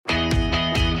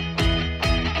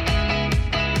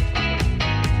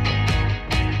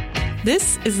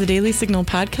This is the Daily Signal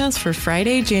podcast for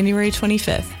Friday, January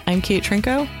 25th. I'm Kate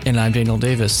Trinko. And I'm Daniel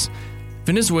Davis.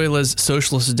 Venezuela's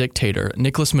socialist dictator,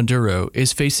 Nicolas Maduro,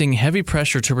 is facing heavy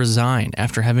pressure to resign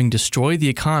after having destroyed the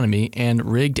economy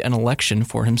and rigged an election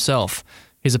for himself.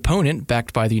 His opponent,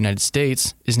 backed by the United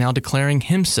States, is now declaring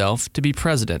himself to be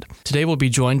president. Today we'll be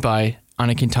joined by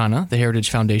Ana Quintana, the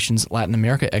Heritage Foundation's Latin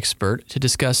America expert, to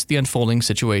discuss the unfolding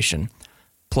situation.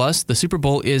 Plus, the Super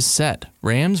Bowl is set,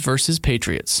 Rams versus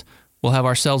Patriots. We'll have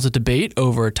ourselves a debate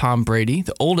over Tom Brady,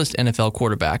 the oldest NFL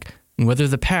quarterback, and whether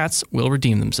the Pats will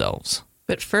redeem themselves.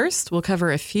 But first, we'll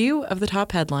cover a few of the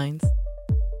top headlines.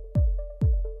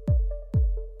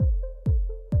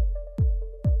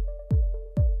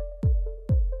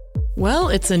 Well,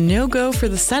 it's a no-go for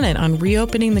the Senate on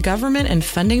reopening the government and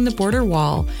funding the border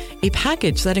wall, a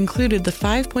package that included the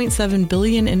 $5.7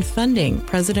 billion in funding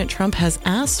President Trump has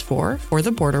asked for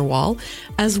the border wall,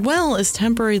 as well as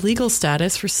temporary legal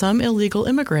status for some illegal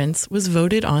immigrants, was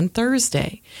voted on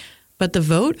Thursday. But the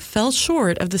vote fell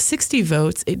short of the 60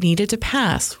 votes it needed to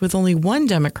pass, with only one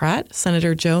Democrat,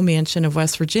 Senator Joe Manchin of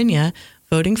West Virginia,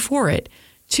 voting for it.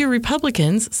 Two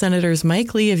Republicans, Senators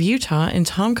Mike Lee of Utah and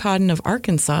Tom Cotton of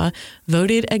Arkansas,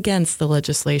 voted against the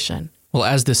legislation. Well,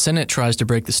 as the Senate tries to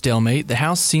break the stalemate, the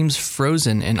House seems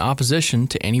frozen in opposition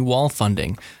to any wall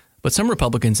funding. But some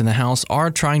Republicans in the House are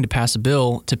trying to pass a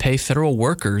bill to pay federal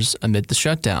workers amid the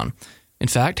shutdown. In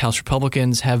fact, House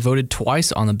Republicans have voted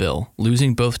twice on the bill,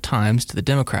 losing both times to the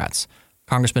Democrats.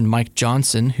 Congressman Mike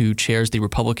Johnson, who chairs the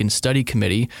Republican Study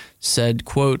Committee, said,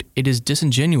 quote, "It is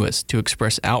disingenuous to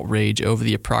express outrage over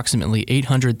the approximately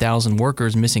 800,000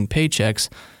 workers missing paychecks,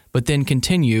 but then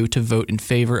continue to vote in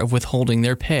favor of withholding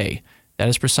their pay. That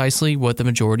is precisely what the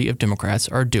majority of Democrats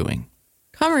are doing."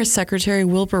 Commerce Secretary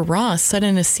Wilbur Ross said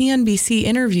in a CNBC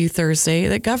interview Thursday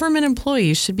that government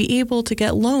employees should be able to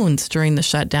get loans during the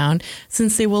shutdown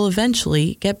since they will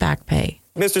eventually get back pay.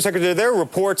 Mr. Secretary, there are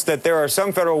reports that there are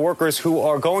some federal workers who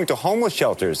are going to homeless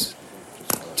shelters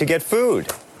to get food.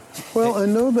 Well, I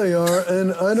know they are,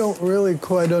 and I don't really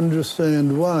quite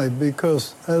understand why,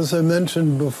 because, as I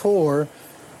mentioned before,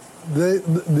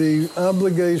 the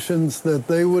obligations that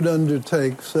they would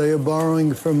undertake, say a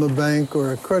borrowing from a bank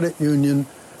or a credit union,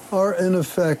 are in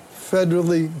effect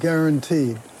federally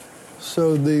guaranteed.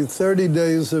 So the 30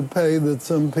 days of pay that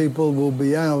some people will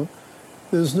be out,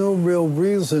 there's no real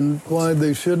reason why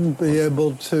they shouldn't be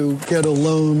able to get a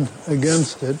loan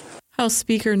against it. House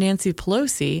Speaker Nancy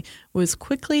Pelosi was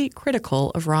quickly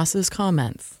critical of Ross's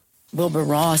comments. Wilbur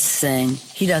Ross saying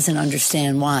he doesn't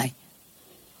understand why.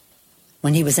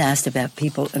 When he was asked about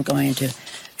people going into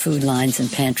food lines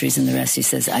and pantries and the rest, he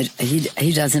says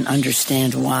he doesn't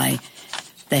understand why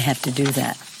they have to do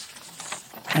that.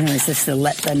 I don't know, is this the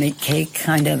let them eat cake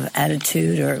kind of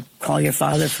attitude, or call your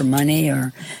father for money,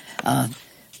 or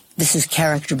this is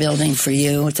character building for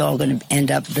you. It's all going to end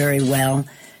up very well,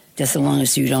 just as long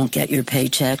as you don't get your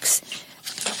paychecks.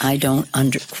 I don't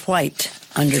quite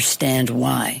understand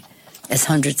why, as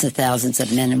hundreds of thousands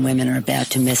of men and women are about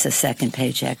to miss a second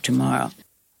paycheck tomorrow.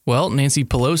 Well, Nancy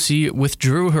Pelosi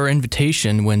withdrew her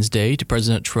invitation Wednesday to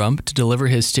President Trump to deliver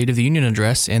his State of the Union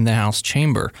address in the House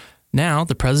chamber. Now,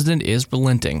 the president is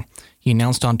relenting. He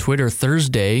announced on Twitter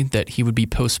Thursday that he would be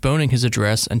postponing his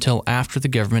address until after the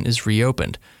government is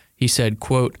reopened. He said,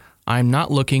 quote, "I'm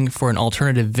not looking for an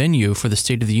alternative venue for the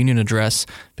State of the Union address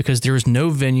because there is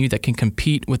no venue that can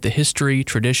compete with the history,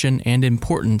 tradition, and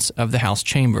importance of the House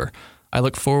chamber. I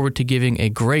look forward to giving a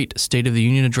great State of the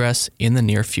Union address in the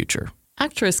near future."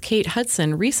 Actress Kate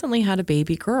Hudson recently had a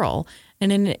baby girl,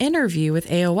 and in an interview with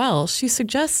AOL, she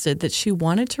suggested that she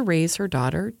wanted to raise her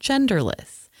daughter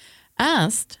genderless.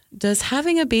 Asked, does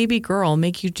having a baby girl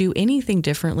make you do anything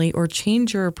differently or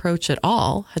change your approach at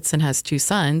all? Hudson has two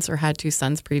sons, or had two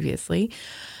sons previously.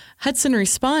 Hudson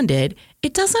responded,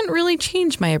 "It doesn't really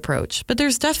change my approach, but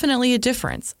there's definitely a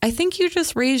difference. I think you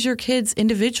just raise your kids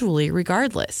individually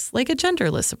regardless, like a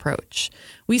genderless approach.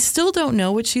 We still don't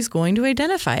know what she's going to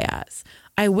identify as.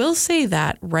 I will say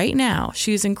that right now,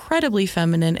 she is incredibly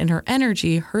feminine in her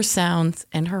energy, her sounds,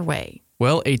 and her way."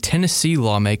 Well, a Tennessee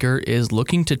lawmaker is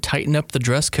looking to tighten up the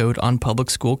dress code on public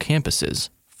school campuses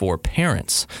for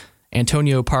parents.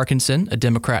 Antonio Parkinson, a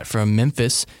Democrat from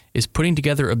Memphis, is putting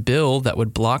together a bill that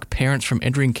would block parents from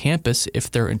entering campus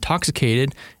if they're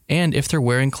intoxicated and if they're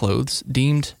wearing clothes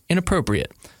deemed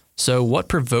inappropriate. So what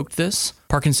provoked this?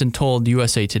 Parkinson told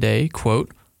USA Today,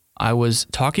 quote, "I was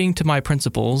talking to my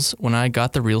principals when I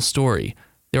got the real story.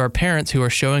 There are parents who are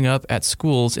showing up at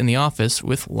schools in the office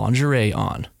with lingerie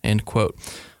on," end quote.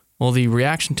 Well, the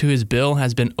reaction to his bill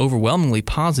has been overwhelmingly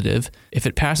positive. If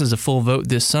it passes a full vote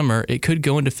this summer, it could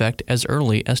go into effect as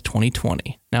early as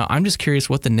 2020. Now, I'm just curious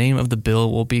what the name of the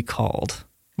bill will be called.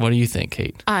 What do you think,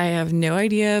 Kate? I have no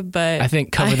idea, but I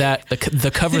think Cover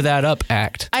That Up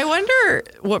Act. I wonder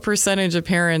what percentage of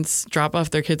parents drop off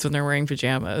their kids when they're wearing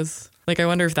pajamas. Like, I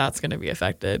wonder if that's going to be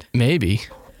affected. Maybe.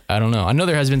 I don't know. I know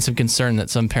there has been some concern that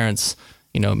some parents,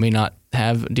 may not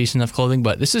have decent enough clothing,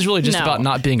 but this is really just about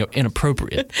not being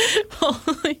inappropriate. Well,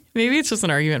 maybe it's just an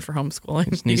argument for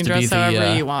homeschooling. You can dress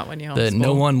however you want when you homeschool.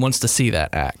 No one wants to see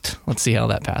that act. Let's see how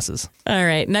that passes. All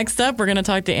right. Next up, we're going to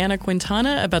talk to Ana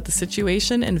Quintana about the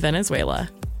situation in Venezuela.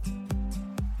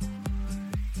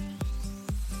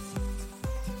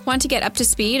 Want to get up to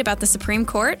speed about the Supreme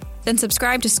Court? Then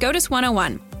subscribe to SCOTUS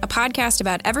 101, a podcast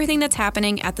about everything that's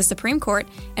happening at the Supreme Court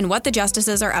and what the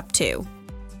justices are up to.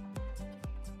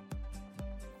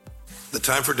 The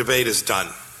time for debate is done.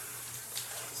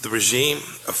 The regime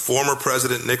of former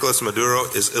President Nicolas Maduro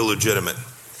is illegitimate.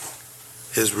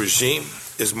 His regime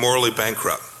is morally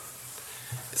bankrupt.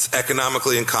 It's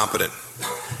economically incompetent,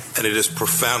 and it is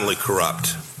profoundly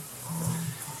corrupt.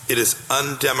 It is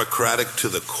undemocratic to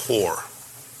the core.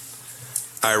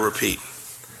 I repeat,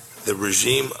 the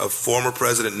regime of former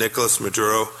President Nicolas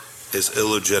Maduro is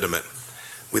illegitimate.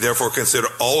 We therefore consider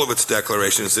all of its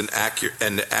declarations and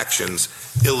actions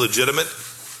illegitimate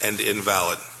and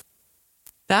invalid.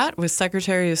 That was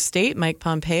Secretary of State Mike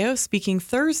Pompeo speaking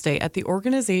Thursday at the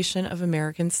Organization of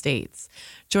American States.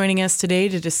 Joining us today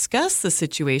to discuss the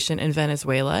situation in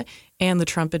Venezuela and the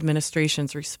Trump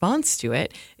administration's response to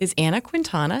it is Ana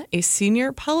Quintana, a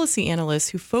senior policy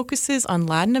analyst who focuses on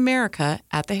Latin America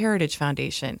at the Heritage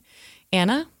Foundation.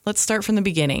 Ana, let's start from the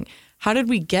beginning. How did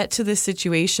we get to this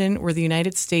situation where the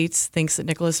United States thinks that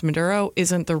Nicolas Maduro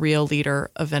isn't the real leader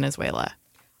of Venezuela?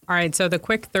 All right, so the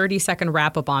quick 30-second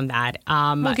wrap-up on that.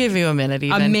 We'll give you a minute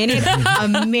even. A minute?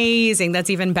 Amazing.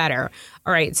 That's even better.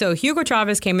 All right, so Hugo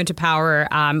Chavez came into power,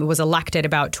 was elected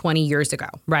about 20 years ago,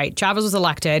 right? Chavez was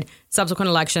elected, subsequent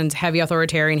elections, heavy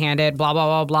authoritarian-handed, blah,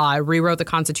 blah, blah, blah, rewrote the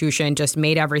Constitution, just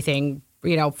made everything,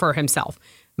 for himself.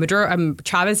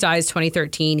 Chavez dies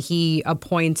 2013. He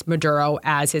appoints Maduro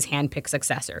as his handpicked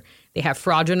successor. They have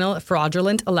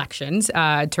fraudulent elections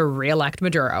to reelect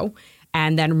Maduro.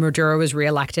 And then Maduro was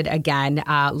reelected again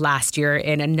last year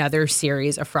in another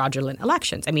series of fraudulent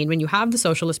elections. I mean, when you have the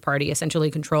Socialist Party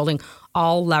essentially controlling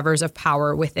all levers of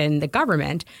power within the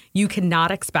government, you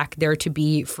cannot expect there to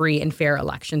be free and fair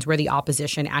elections where the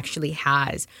opposition actually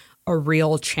has a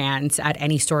real chance at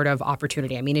any sort of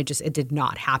opportunity. I mean, it did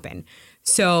not happen.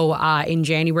 So in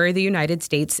January, the United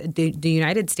States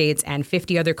and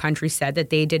 50 other countries said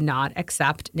that they did not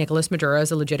accept Nicolas Maduro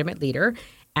as a legitimate leader.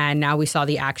 And now we saw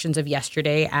the actions of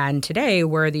yesterday and today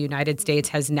where the United States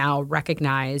has now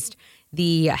recognized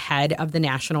the head of the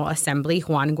National Assembly,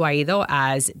 Juan Guaido,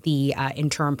 as the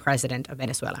interim president of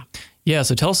Venezuela. Yeah,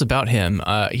 so tell us about him.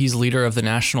 He's leader of the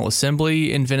National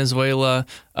Assembly in Venezuela.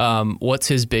 What's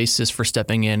his basis for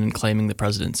stepping in and claiming the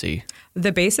presidency?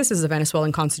 The basis is the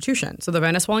Venezuelan Constitution. So the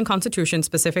Venezuelan Constitution,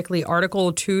 specifically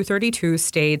Article 232,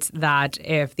 states that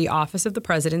if the office of the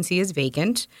presidency is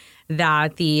vacant,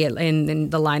 that in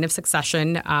the line of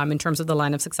succession, in terms of the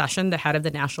line of succession, the head of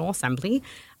the National Assembly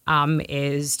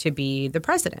is to be the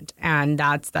president. And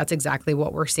that's exactly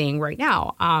what we're seeing right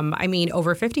now. I mean,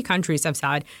 over 50 countries have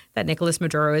said that Nicolas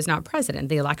Maduro is not president.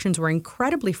 The elections were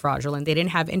incredibly fraudulent. They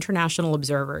didn't have international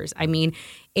observers. I mean,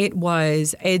 it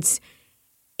was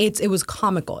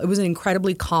comical. It was an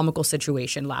incredibly comical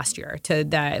situation last year to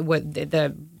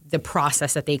the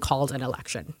process that they called an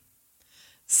election.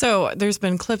 So there's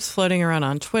been clips floating around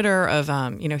on Twitter of,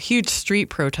 huge street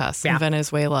protests in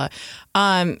Venezuela.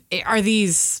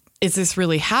 Is this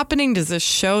really happening? Does this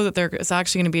show that there is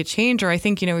actually going to be a change? Or I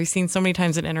think, we've seen so many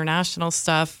times in international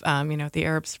stuff, the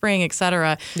Arab Spring, et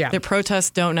cetera, that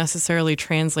protests don't necessarily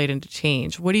translate into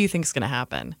change. What do you think is going to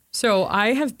happen? So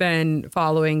I have been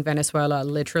following Venezuela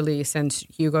literally since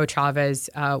Hugo Chavez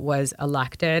was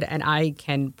elected. And I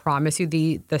can promise you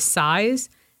the size,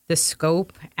 the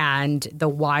scope, and the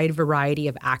wide variety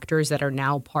of actors that are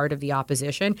now part of the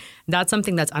opposition, that's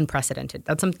something that's unprecedented.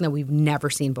 That's something that we've never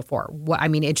seen before. I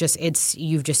mean,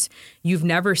 you've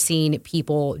never seen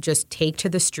people just take to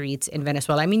the streets in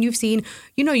Venezuela. I mean, you've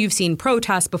seen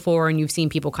protests before, and you've seen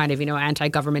people kind of,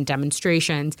 anti-government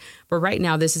demonstrations. But right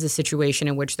now, this is a situation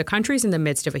in which the country's in the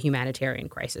midst of a humanitarian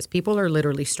crisis. People are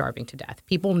literally starving to death.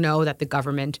 People know that the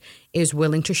government is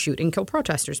willing to shoot and kill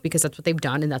protesters because that's what they've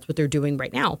done and that's what they're doing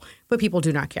right now. But people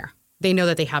do not care. They know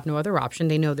that they have no other option.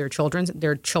 They know their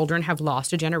children have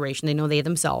lost a generation. They know they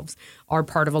themselves are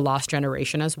part of a lost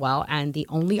generation as well. And the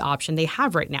only option they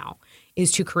have right now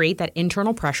is to create that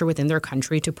internal pressure within their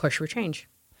country to push for change.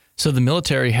 So the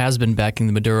military has been backing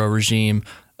the Maduro regime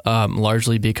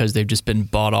largely because they've just been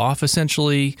bought off,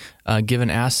 essentially, given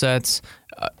assets.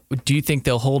 Do you think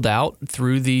they'll hold out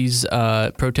through these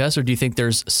protests, or do you think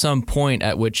there's some point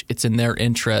at which it's in their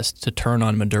interest to turn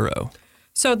on Maduro?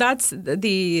 So that's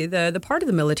the part of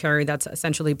the military that's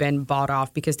essentially been bought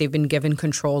off because they've been given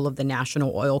control of the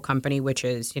national oil company, which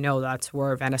is, that's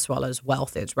where Venezuela's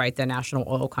wealth is, right? The national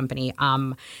oil company.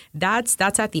 That's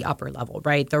at the upper level,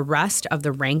 right? The rest of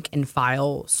the rank and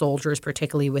file soldiers,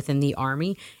 particularly within the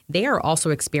army, they are also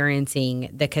experiencing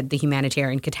the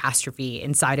humanitarian catastrophe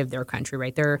inside of their country,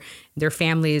 right? Their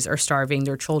families are starving.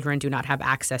 Their children do not have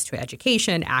access to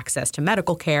education, access to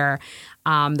medical care.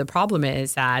 The problem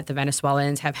is that the Venezuelans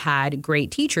have had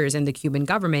great teachers in the Cuban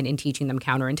government in teaching them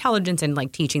counterintelligence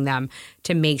and teaching them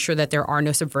to make sure that there are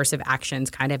no subversive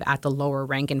actions kind of at the lower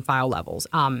rank and file levels.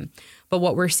 But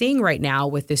what we're seeing right now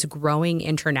with this growing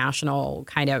international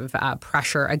kind of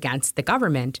pressure against the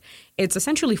government, it's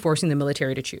essentially forcing the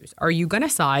military to choose. Are you going to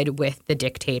side with the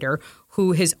dictator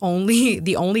who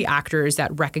the only actors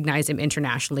that recognize him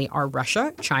internationally are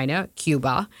Russia, China,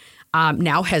 Cuba,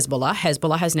 now Hezbollah.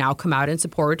 Hezbollah has now come out in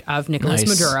support of Nicolas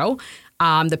Maduro,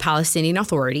 the Palestinian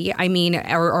Authority. I mean,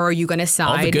 or are you going to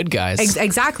side? All the good guys.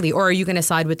 Exactly. Or are you going to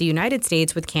side with the United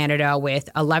States, with Canada, with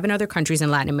 11 other countries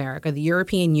in Latin America? The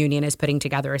European Union is putting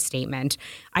together a statement.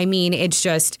 I mean, it's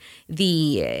just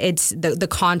the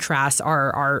contrasts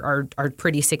are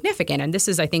pretty significant. And this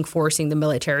is, I think, forcing the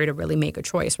military to really make a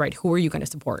choice, right? Who are you going to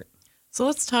support? So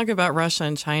let's talk about Russia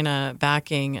and China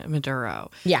backing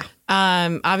Maduro. Yeah.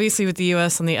 Obviously, with the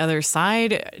U.S. on the other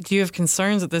side, do you have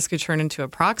concerns that this could turn into a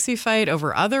proxy fight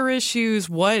over other issues?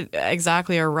 What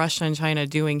exactly are Russia and China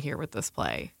doing here with this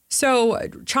play? So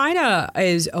China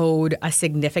is owed a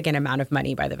significant amount of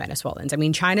money by the Venezuelans. I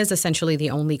mean, China is essentially the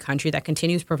only country that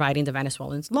continues providing the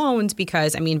Venezuelans loans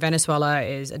because, Venezuela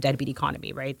is a deadbeat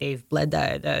economy, right? They've bled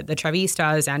the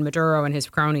Chavistas, and Maduro and his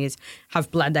cronies have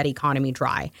bled that economy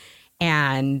dry.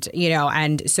 And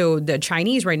so the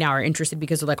Chinese right now are interested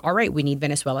because they're like, all right, we need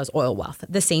Venezuela's oil wealth.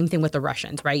 The same thing with the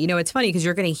Russians, right? It's funny because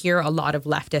you're going to hear a lot of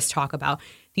leftists talk about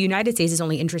the United States is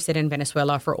only interested in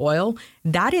Venezuela for oil.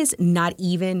 That is not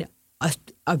even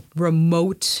a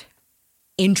remote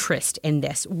interest in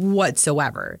this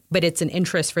whatsoever, but it's an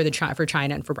interest for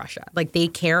China and for Russia. They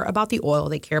care about the oil,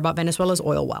 they care about Venezuela's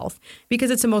oil wealth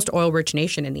because it's the most oil-rich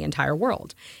nation in the entire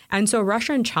world. And so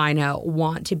Russia and China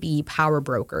want to be power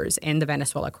brokers in the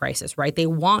Venezuela crisis, right? They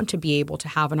want to be able to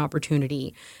have an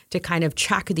opportunity to kind of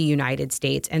check the United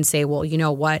States and say, well, you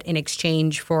know what, in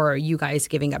exchange for you guys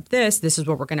giving up this is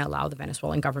what we're going to allow the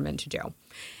Venezuelan government to do.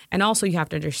 And also you have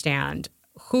to understand,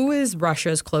 who is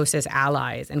Russia's closest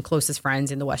allies and closest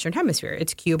friends in the Western Hemisphere?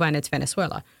 It's Cuba and it's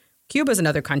Venezuela. Cuba is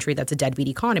another country that's a deadbeat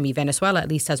economy. Venezuela at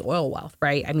least has oil wealth,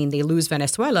 right? I mean, they lose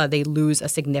Venezuela, they lose a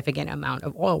significant amount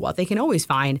of oil wealth. They can always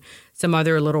find some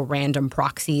other little random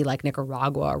proxy like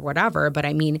Nicaragua or whatever, but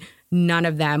none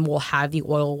of them will have the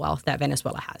oil wealth that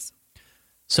Venezuela has.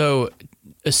 So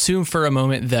assume for a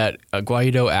moment that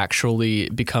Guaido actually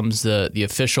becomes the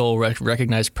official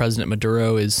recognized president.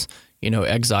 Maduro is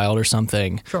exiled or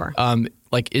something. Sure.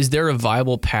 Is there a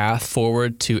viable path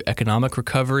forward to economic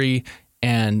recovery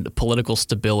and political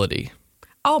stability?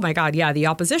 Oh my God, yeah. The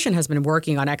opposition has been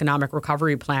working on economic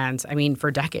recovery plans,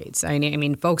 for decades.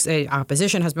 Folks,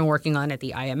 opposition has been working on it,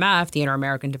 the IMF, the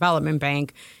Inter-American Development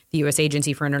Bank, the U.S.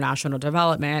 Agency for International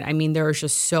Development. There's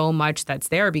just so much that's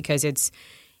there because it's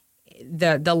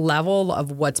the level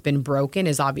of what's been broken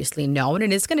is obviously known,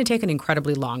 and it's going to take an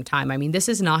incredibly long time. This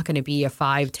is not going to be a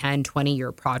 5, 10,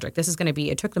 20-year project. This is going to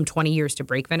be, it took them 20 years to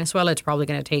break Venezuela. It's probably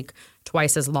going to take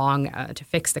twice as long to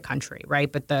fix the country,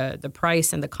 right? But the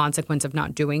price and the consequence of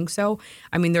not doing so,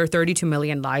 there are 32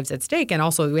 million lives at stake. And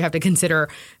also we have to consider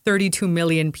 32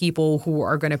 million people who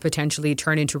are going to potentially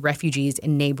turn into refugees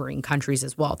in neighboring countries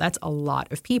as well. That's a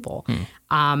lot of people.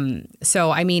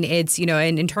 So, it's,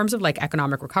 in terms of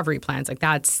economic recovery plans,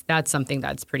 that's something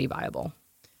that's pretty viable.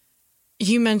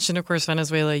 You mentioned, of course,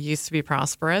 Venezuela used to be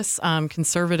prosperous.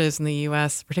 Conservatives in the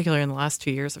U.S., particularly in the last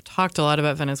 2 years, have talked a lot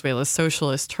about Venezuela's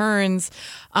socialist turns.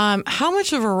 How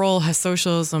much of a role has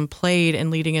socialism played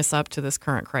in leading us up to this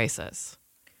current crisis?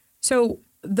 So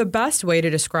the best way to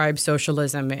describe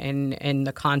socialism in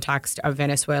the context of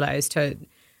Venezuela is to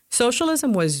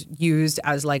Socialism was used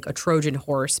as like a Trojan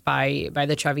horse by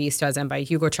the Chavistas and by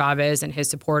Hugo Chavez and his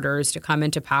supporters to come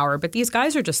into power. But these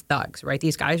guys are just thugs, right?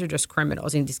 These guys are just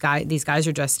criminals. And these guys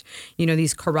are just,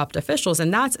 these corrupt officials.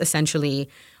 And that's essentially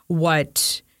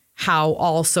how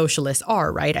all socialists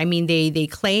are, right? I mean, they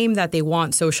claim that they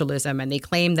want socialism, and they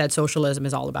claim that socialism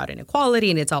is all about inequality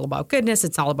and it's all about goodness.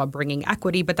 It's all about bringing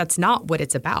equity, but that's not what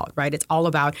it's about, right? It's all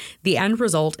about the end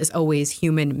result is always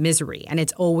human misery, and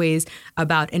it's always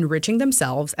about enriching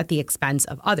themselves at the expense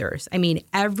of others. I mean,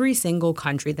 every single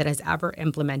country that has ever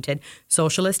implemented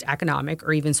socialist economic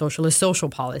or even socialist social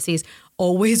policies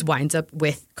always winds up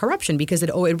with corruption because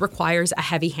it requires a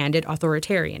heavy-handed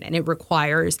authoritarian, and it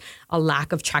requires a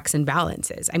lack of checks and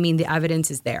balances. I mean, the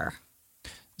evidence is there.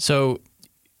 So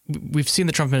we've seen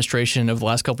the Trump administration over the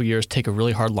last couple of years take a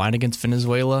really hard line against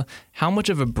Venezuela. How much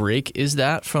of a break is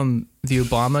that from the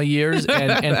Obama years?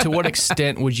 And to what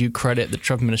extent would you credit the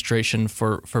Trump administration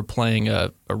for playing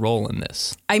a role in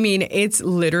this? I mean, it's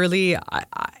literally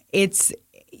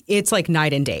it's like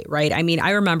night and day, right? I mean, I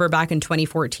remember back in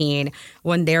 2014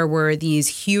 when there were these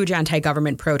huge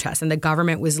anti-government protests, and the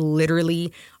government was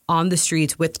literally on the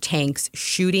streets with tanks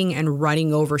shooting and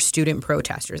running over student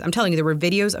protesters. I'm telling you, there were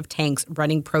videos of tanks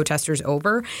running protesters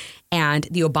over, and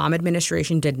the Obama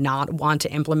administration did not want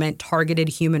to implement targeted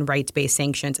human rights-based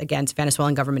sanctions against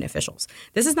Venezuelan government officials.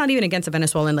 This is not even against the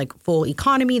Venezuelan full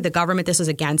economy, the government. This is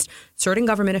against certain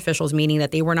government officials, meaning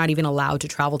that they were not even allowed to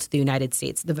travel to the United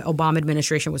States. The Obama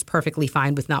administration was perfectly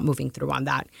fine with not moving through on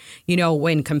that.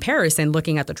 In comparison,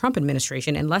 looking at the Trump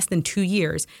administration, in less than 2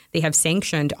 years, they have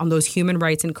sanctioned on those human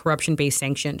rights and corruption-based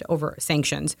sanctions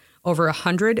over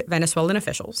 100 Venezuelan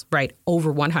officials, right?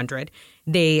 Over 100.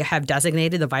 They have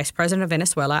designated the vice president of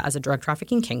Venezuela as a drug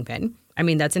trafficking kingpin. I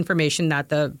mean, that's information that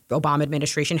the Obama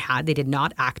administration had. They did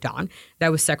not act on.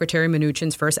 That was Secretary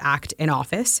Mnuchin's first act in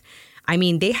office. I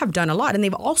mean, they have done a lot, and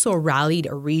they've also rallied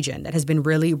a region that has been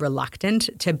really reluctant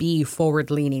to be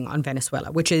forward-leaning on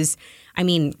Venezuela, which is, I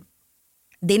mean,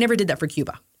 they never did that for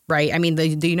Cuba. Right. I mean,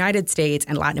 the United States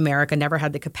and Latin America never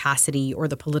had the capacity or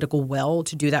the political will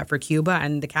to do that for Cuba.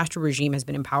 And the Castro regime has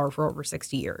been in power for over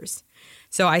 60 years.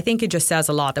 So I think it just says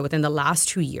a lot that within the last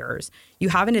 2 years, you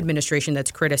have an administration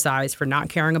that's criticized for not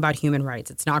caring about human rights.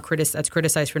 It's not that's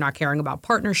criticized for not caring about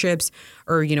partnerships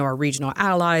or, our regional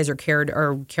allies or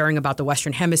caring about the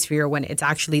Western Hemisphere when it's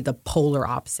actually the polar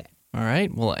opposite. All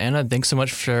right. Well, Anna, thanks so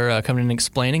much for coming and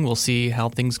explaining. We'll see how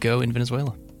things go in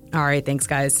Venezuela. All right. Thanks,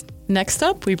 guys. Next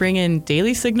up, we bring in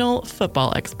Daily Signal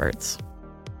football experts.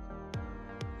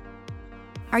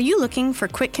 Are you looking for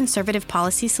quick conservative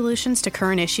policy solutions to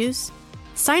current issues?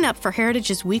 Sign up for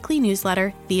Heritage's weekly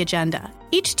newsletter, The Agenda.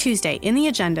 Each Tuesday in The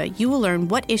Agenda, you will learn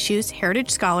what issues Heritage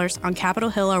scholars on Capitol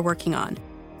Hill are working on,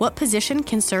 what position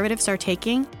conservatives are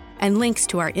taking, and links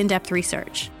to our in-depth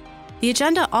research. The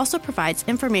Agenda also provides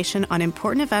information on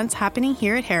important events happening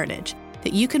here at Heritage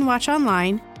that you can watch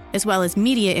online, as well as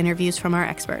media interviews from our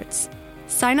experts.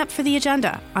 Sign up for The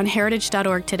Agenda on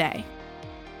heritage.org today.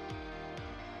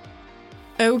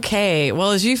 Okay,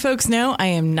 well, as you folks know, I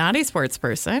am not a sports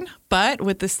person, but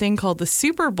with this thing called the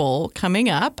Super Bowl coming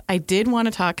up, I did want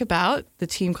to talk about the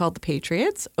team called the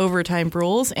Patriots, overtime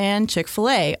rules, and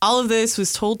Chick-fil-A. All of this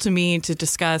was told to me to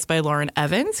discuss by Lauren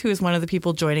Evans, who is one of the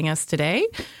people joining us today.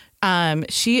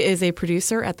 She is a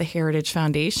producer at the Heritage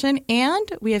Foundation, and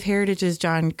we have Heritage's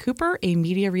John Cooper, a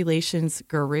media relations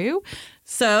guru.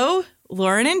 So,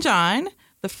 Lauren and John,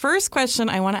 the first question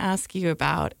I want to ask you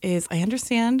about is, I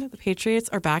understand the Patriots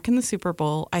are back in the Super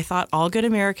Bowl. I thought all good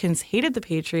Americans hated the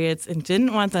Patriots and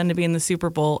didn't want them to be in the Super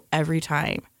Bowl every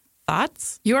time.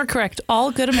 Thoughts? You are correct.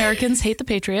 All good Americans hate the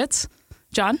Patriots.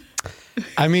 John?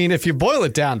 I mean, if you boil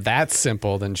it down that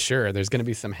simple, then sure, there's going to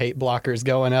be some hate blockers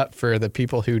going up for the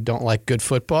people who don't like good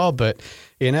football. But,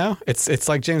 it's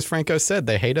like James Franco said,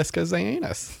 they hate us because they ain't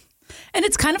us. And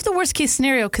it's kind of the worst case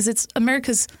scenario because it's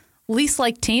America's least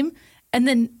liked team. And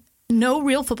then no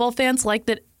real football fans like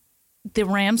that the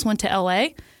Rams went to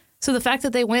L.A. So the fact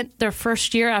that they went their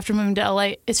first year after moving to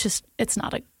L.A., it's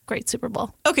not a great Super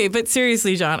Bowl. Okay, but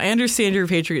seriously, John, I understand you're a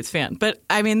Patriots fan, but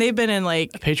I mean, they've been in a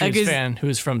Patriots fan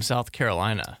who's from South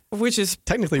Carolina, which is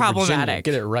technically problematic. Virginia.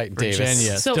 Get it right, Davis.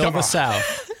 Virginia, still the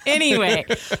South. Anyway,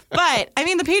 but I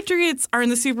mean, the Patriots are in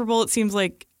the Super Bowl, it seems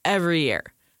like every year.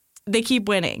 They keep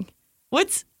winning.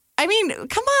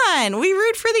 Come on, we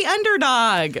root for the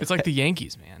underdog. It's like the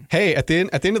Yankees, man. Hey, at the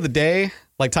end of the day,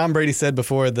 like Tom Brady said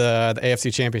before the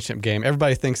AFC Championship game,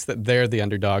 everybody thinks that they're the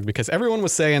underdog because everyone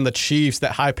was saying the Chiefs,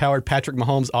 that high-powered Patrick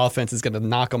Mahomes offense is going to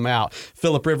knock them out.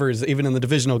 Phillip Rivers, even in the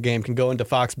divisional game, can go into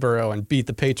Foxborough and beat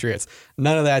the Patriots.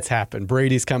 None of that's happened.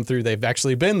 Brady's come through. They've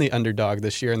actually been the underdog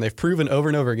this year, and they've proven over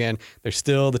and over again they're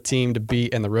still the team to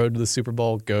beat, and the road to the Super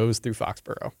Bowl goes through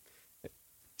Foxborough.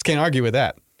 Just can't argue with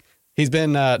that. Brady's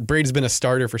been a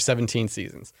starter for 17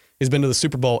 seasons. He's been to the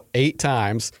Super Bowl 8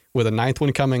 times with a 9th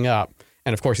one coming up.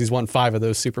 And, of course, he's won 5 of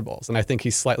those Super Bowls. And I think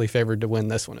he's slightly favored to win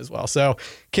this one as well. So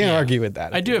can't argue with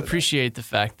that. I do appreciate the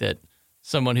fact that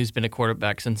someone who's been a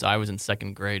quarterback since I was in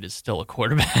 2nd grade is still a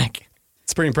quarterback.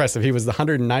 It's pretty impressive. He was the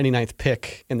 199th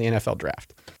pick in the NFL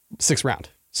draft, 6th round.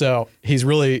 So he's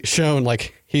really shown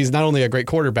like he's not only a great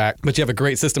quarterback, but you have a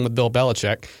great system with Bill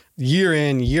Belichick. Year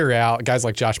in, year out, guys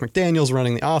like Josh McDaniels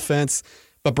running the offense.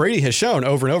 But Brady has shown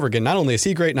over and over again, not only is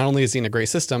he great, not only is he in a great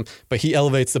system, but he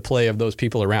elevates the play of those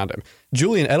people around him.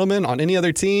 Julian Edelman on any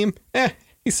other team,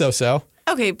 he's so-so.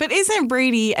 Okay, but isn't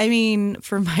Brady, I mean,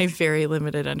 from my very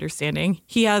limited understanding,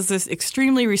 he has this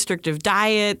extremely restrictive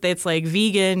diet that's like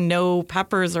vegan, no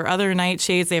peppers or other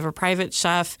nightshades. They have a private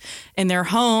chef in their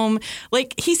home.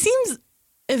 Like, he seems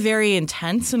very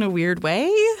intense in a weird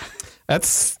way.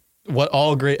 That's what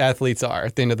all great athletes are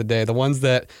at the end of the day. The ones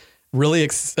that really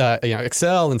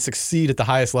excel and succeed at the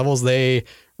highest levels, they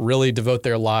really devote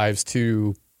their lives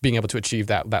to being able to achieve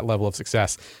that level of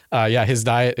success. His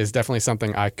diet is definitely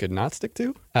something I could not stick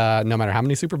to, no matter how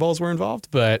many Super Bowls were involved.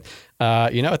 But,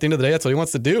 at the end of the day, that's what he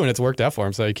wants to do, and it's worked out for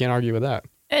him, so you can't argue with that.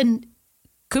 And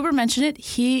Cooper mentioned it,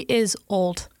 he is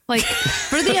old. Like,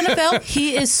 for the NFL,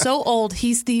 he is so old.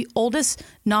 He's the oldest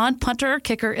non-punter or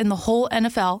kicker in the whole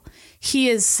NFL. He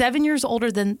is 7 years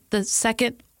older than the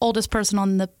second oldest person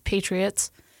on the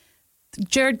Patriots.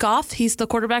 Jared Goff, he's the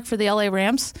quarterback for the LA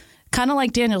Rams. Kind of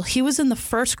like Daniel, he was in the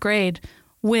 1st grade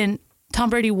when Tom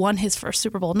Brady won his first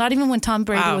Super Bowl. Not even when Tom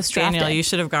Brady was drafted. Daniel, you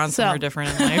should have gone somewhere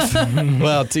different in life.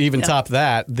 Well, to even top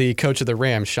that, the coach of the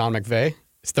Rams, Sean McVay,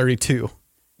 is 32.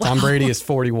 Tom Brady is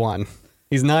 41.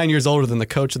 He's 9 years older than the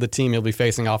coach of the team he'll be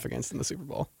facing off against in the Super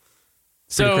Bowl.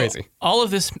 Pretty crazy. All of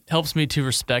this helps me to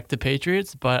respect the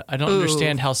Patriots, but I don't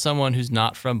understand how someone who's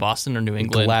not from Boston or New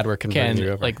England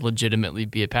can legitimately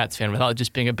be a Pats fan without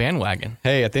just being a bandwagon.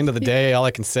 Hey, at the end of the day, all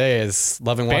I can say is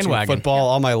loving watching football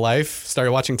all my life.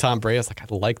 Started watching Tom Brady. I was like,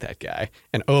 I like that guy.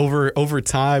 And over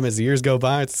time, as the years go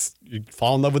by, you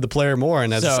fall in love with the player more,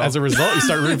 and as a result, you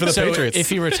start rooting for the Patriots. If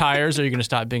he retires, are you going to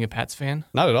stop being a Pats fan?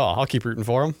 Not at all. I'll keep rooting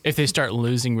for him. If they start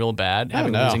losing real bad,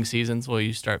 having losing seasons, will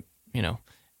you start,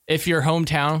 if your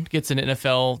hometown gets an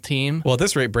NFL team? Well, at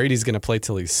this rate, Brady's going to play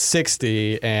till he's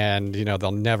 60, and,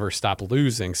 they'll never stop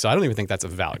losing. So I don't even think that's a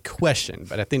valid question.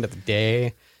 But at the end of the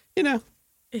day,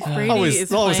 if Brady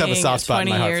is always have a soft spot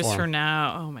 20 in my heart years for him. from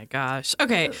now, oh my gosh.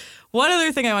 Okay, one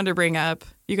other thing I wanted to bring up.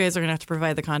 You guys are going to have to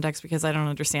provide the context because I don't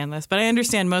understand this. But I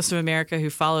understand most of America who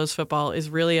follows football is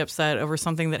really upset over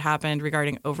something that happened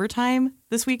regarding overtime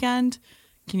this weekend.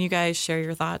 Can you guys share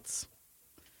your thoughts?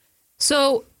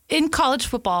 So in college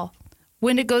football,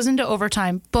 when it goes into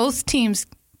overtime, both teams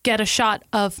get a shot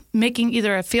of making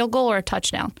either a field goal or a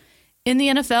touchdown. In the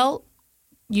NFL,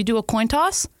 you do a coin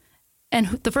toss, and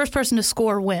the first person to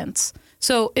score wins.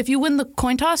 So if you win the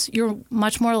coin toss, you're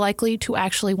much more likely to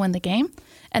actually win the game.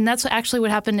 And that's actually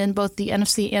what happened in both the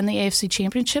NFC and the AFC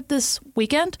Championship this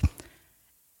weekend.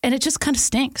 And it just kind of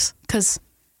stinks because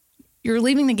you're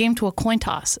leaving the game to a coin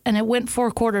toss, and it went 4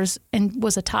 quarters and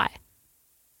was a tie.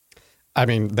 I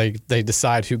mean, they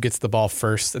decide who gets the ball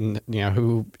first, and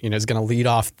who is going to lead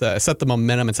off set the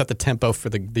momentum and set the tempo for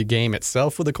the game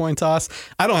itself with the coin toss.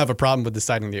 I don't have a problem with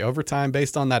deciding the overtime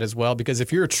based on that as well, because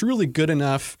if you're truly good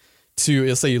enough to,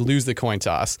 let's say you lose the coin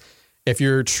toss, if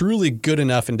you're truly good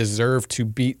enough and deserve to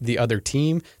beat the other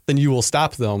team, then you will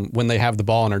stop them when they have the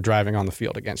ball and are driving on the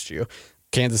field against you.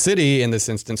 Kansas City, in this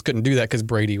instance, couldn't do that because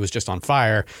Brady was just on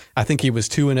fire. I think he was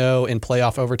 2-0 in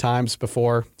playoff overtimes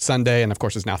before Sunday, and of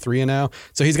course is now 3-0.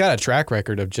 So he's got a track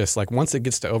record of just like once it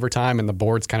gets to overtime and the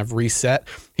board's kind of reset,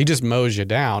 he just mows you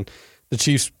down. The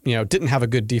Chiefs, didn't have a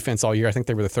good defense all year. I think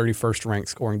they were the 31st ranked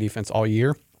scoring defense all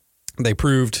year. They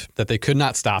proved that they could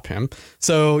not stop him.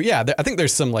 So, yeah, I think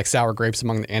there's some like sour grapes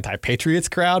among the anti-Patriots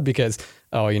crowd because,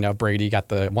 Brady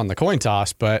won the coin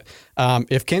toss. But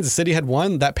if Kansas City had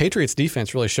won, that Patriots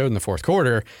defense really showed in the fourth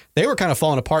quarter. They were kind of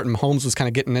falling apart, and Mahomes was kind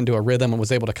of getting into a rhythm and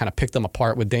was able to kind of pick them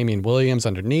apart with Damian Williams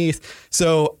underneath.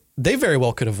 So they very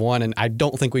well could have won, and I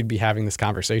don't think we'd be having this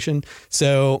conversation.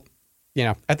 So,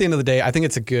 at the end of the day, I think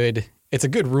it's a good it's a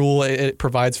good rule. It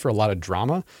provides for a lot of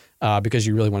drama because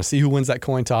you really want to see who wins that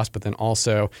coin toss, but then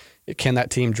also can that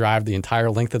team drive the entire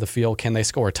length of the field? Can they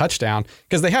score a touchdown?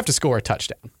 Because they have to score a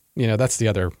touchdown. That's the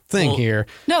other thing here.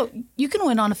 No, you can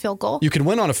win on a field goal. You can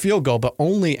win on a field goal, but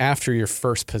only after your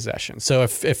first possession. So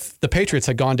if the Patriots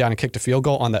had gone down and kicked a field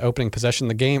goal on the opening possession,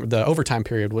 the overtime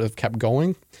period would have kept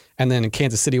going, and then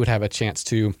Kansas City would have a chance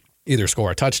to either score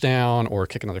a touchdown or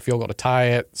kick another field goal to tie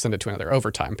it, send it to another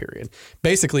overtime period.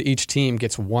 Basically, each team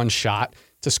gets one shot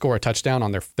to score a touchdown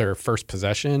on their first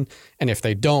possession, and if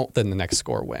they don't, then the next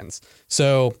score wins.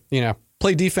 So,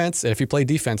 play defense. If you play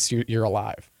defense, you're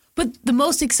alive. But the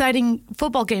most exciting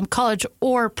football game, college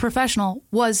or professional,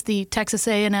 was the Texas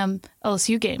A&M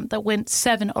LSU game that went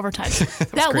 7 overtimes.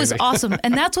 That was awesome,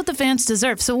 and that's what the fans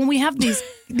deserve. So when we have these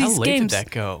How late games, did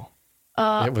that go?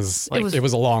 It was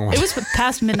a long one. It was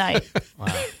past midnight.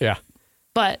 Wow. Yeah.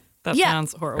 But That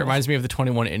sounds horrible. It reminds me of the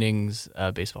 21 innings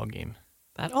baseball game.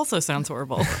 That also sounds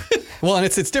horrible. Well, and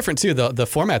it's different too. The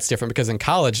format's different because in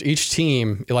college, each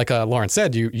team, like Lauren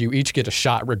said, you each get a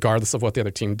shot regardless of what the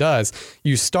other team does.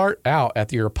 You start out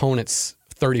at your opponent's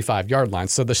 35-yard line,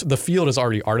 so the field is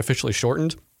already artificially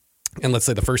shortened. And let's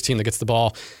say the first team that gets the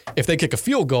ball, if they kick a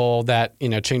field goal, that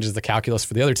changes the calculus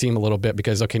for the other team a little bit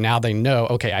because, okay, now they know,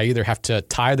 okay, I either have to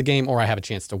tie the game or I have a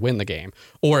chance to win the game.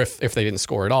 Or if they didn't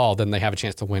score at all, then they have a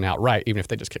chance to win outright, even if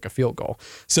they just kick a field goal.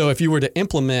 So if you were to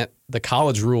implement the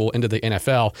college rule into the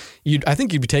NFL, I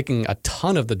think you'd be taking a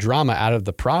ton of the drama out of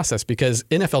the process because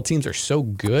NFL teams are so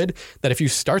good that if you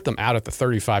start them out at the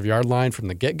 35-yard line from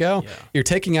the get-go, you're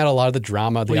taking out a lot of the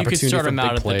drama, the opportunity for big plays. You could start them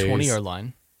out at the 20-yard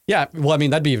line. Yeah, well, I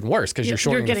mean, that'd be even worse because you're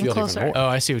shortening the field closer. even more. Oh,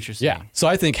 I see what you're saying. Yeah, so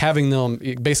I think having them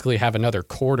basically have another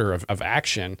quarter of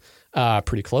action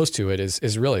pretty close to it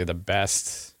is really the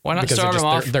best. Why not start them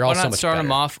off? They're all why so not much start better.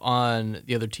 them off on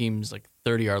the other team's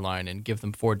 30-yard line and give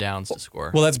them 4 downs to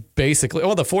score? Well, that's basically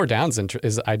the 4 downs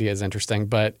idea is interesting,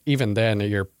 but even then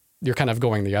you're kind of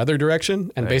going the other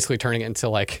direction and basically turning it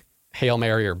into Hail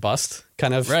Mary or bust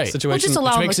kind of situation. Well, just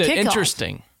allow which makes them a it kickoff.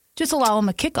 interesting. Just allow them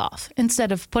a kickoff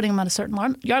instead of putting them on a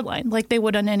certain yard line like they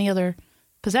would on any other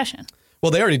possession.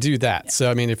 Well, they already do that. Yeah. So,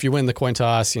 I mean, if you win the coin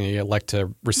toss, you elect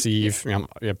to receive.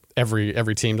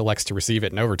 Every team elects to receive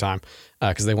it in overtime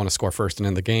because they want to score first and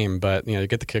end the game. But, you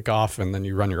get the kickoff and then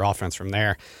you run your offense from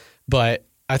there. But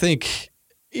I think,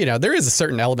 there is a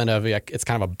certain element of it's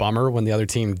kind of a bummer when the other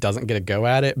team doesn't get a go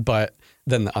at it. But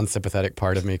then the unsympathetic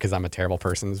part of me, because I'm a terrible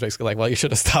person, is basically you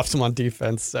should have stopped them on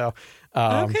defense. So,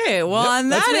 okay, well, on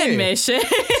that admission,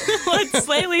 let's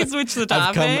slightly switch the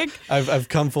topic. I've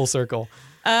come full circle.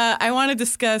 I want to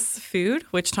discuss food,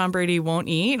 which Tom Brady won't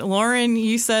eat. Lauren,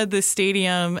 you said the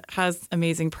stadium has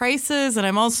amazing prices, and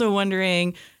I'm also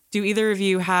wondering, do either of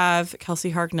you have,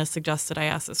 Kelsey Harkness suggested I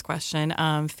ask this question,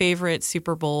 favorite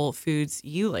Super Bowl foods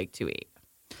you like to eat?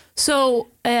 So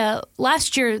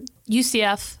last year,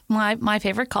 UCF, my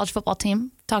favorite college football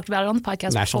team, talked about it on the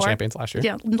podcast National before. champions last year.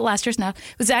 Yeah, last year's now.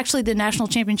 It was actually the national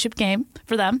championship game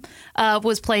for them,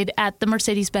 was played at the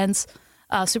Mercedes-Benz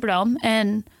Superdome.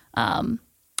 And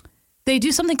they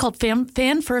do something called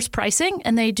fan first pricing,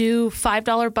 and they do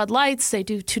 $5 Bud Lights, they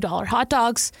do $2 hot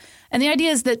dogs. And the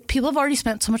idea is that people have already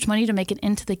spent so much money to make it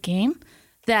into the game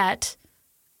that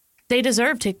they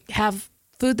deserve to have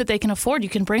food that they can afford. You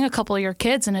can bring a couple of your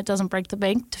kids and it doesn't break the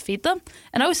bank to feed them.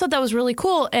 And I always thought that was really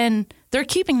cool. And they're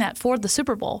keeping that for the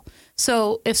Super Bowl.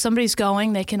 So if somebody's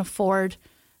going, they can afford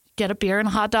get a beer and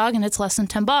a hot dog and it's less than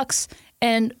 $10.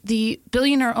 And the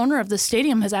billionaire owner of the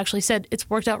stadium has actually said it's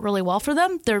worked out really well for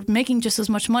them. They're making just as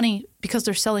much money because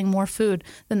they're selling more food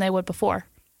than they would before.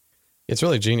 It's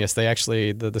really genius. They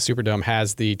actually, the Superdome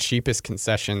has the cheapest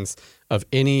concessions of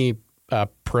any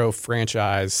pro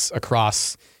franchise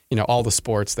across all the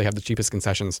sports. They have the cheapest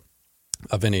concessions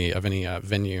of any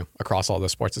venue across all the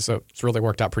sports. So it's really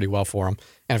worked out pretty well for them.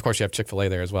 And of course, you have Chick-fil-A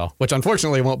there as well, which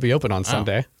unfortunately won't be open on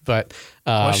Sunday. But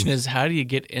the question is, how do you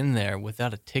get in there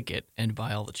without a ticket and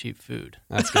buy all the cheap food?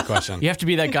 That's a good question. You have to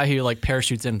be that guy who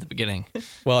parachutes in at the beginning.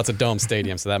 Well, it's a dome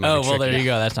stadium, so that might be tricky. Oh, well, there you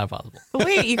go. That's not possible. But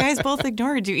wait, you guys both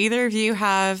ignored. Do either of you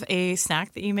have a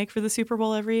snack that you make for the Super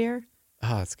Bowl every year?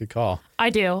 Oh, that's a good call. I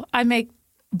do. I make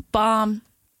bomb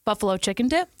buffalo chicken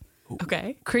dip.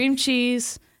 Okay. Cream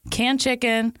cheese, canned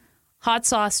chicken, hot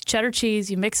sauce, cheddar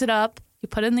cheese. You mix it up. You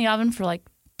put it in the oven for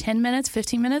 10 minutes,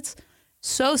 15 minutes.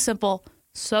 So simple,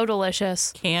 so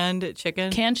delicious. Canned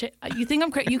chicken? You think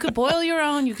I'm crazy? You could boil your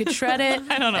own. You could shred it.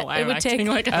 I don't know why it I'm would acting take,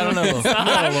 like I don't know.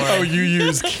 Oh, you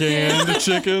use canned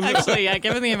chicken? Actually, yeah,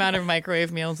 given the amount of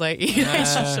microwave meals I eat, I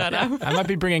should shut up. I might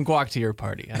be bringing guac to your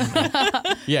party. I don't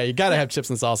know. Yeah, you got to have chips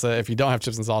and salsa. If you don't have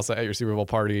chips and salsa at your Super Bowl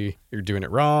party, you're doing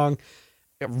it wrong.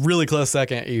 really close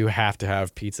second, you have to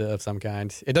have pizza of some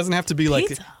kind. It doesn't have to be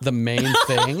like the main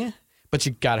thing, but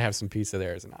you got to have some pizza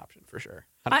there as an option for sure.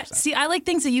 I like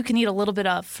things that you can eat a little bit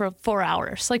of for 4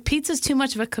 hours. Like pizza's too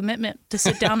much of a commitment to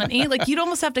sit down and eat. Like you'd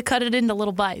almost have to cut it into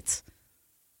little bites.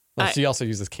 Well, she also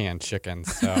uses canned chicken,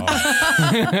 so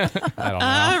I don't know.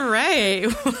 All right.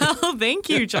 Well, thank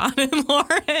you, John and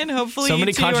Lauren. Hopefully, so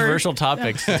many controversial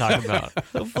topics to talk about.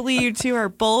 Hopefully, you two are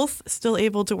both still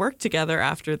able to work together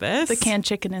after this. The canned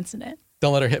chicken incident.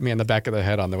 Don't let her hit me in the back of the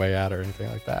head on the way out or anything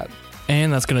like that.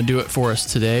 And that's going to do it for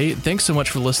us today. Thanks so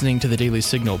much for listening to the Daily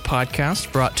Signal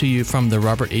podcast, brought to you from the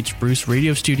Robert H. Bruce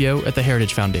Radio Studio at the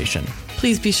Heritage Foundation.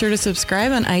 Please be sure to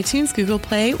subscribe on iTunes, Google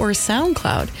Play, or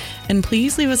SoundCloud. And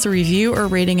please leave us a review or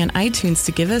rating on iTunes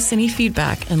to give us any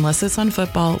feedback. Unless it's on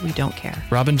football, we don't care.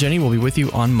 Rob and Jenny will be with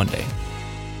you on Monday.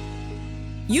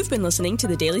 You've been listening to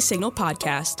the Daily Signal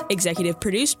podcast, executive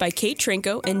produced by Kate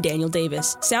Trinko and Daniel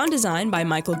Davis. Sound design by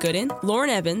Michael Gooden, Lauren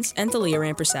Evans, and Thalia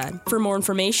Rampersad. For more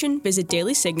information, visit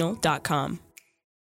dailysignal.com.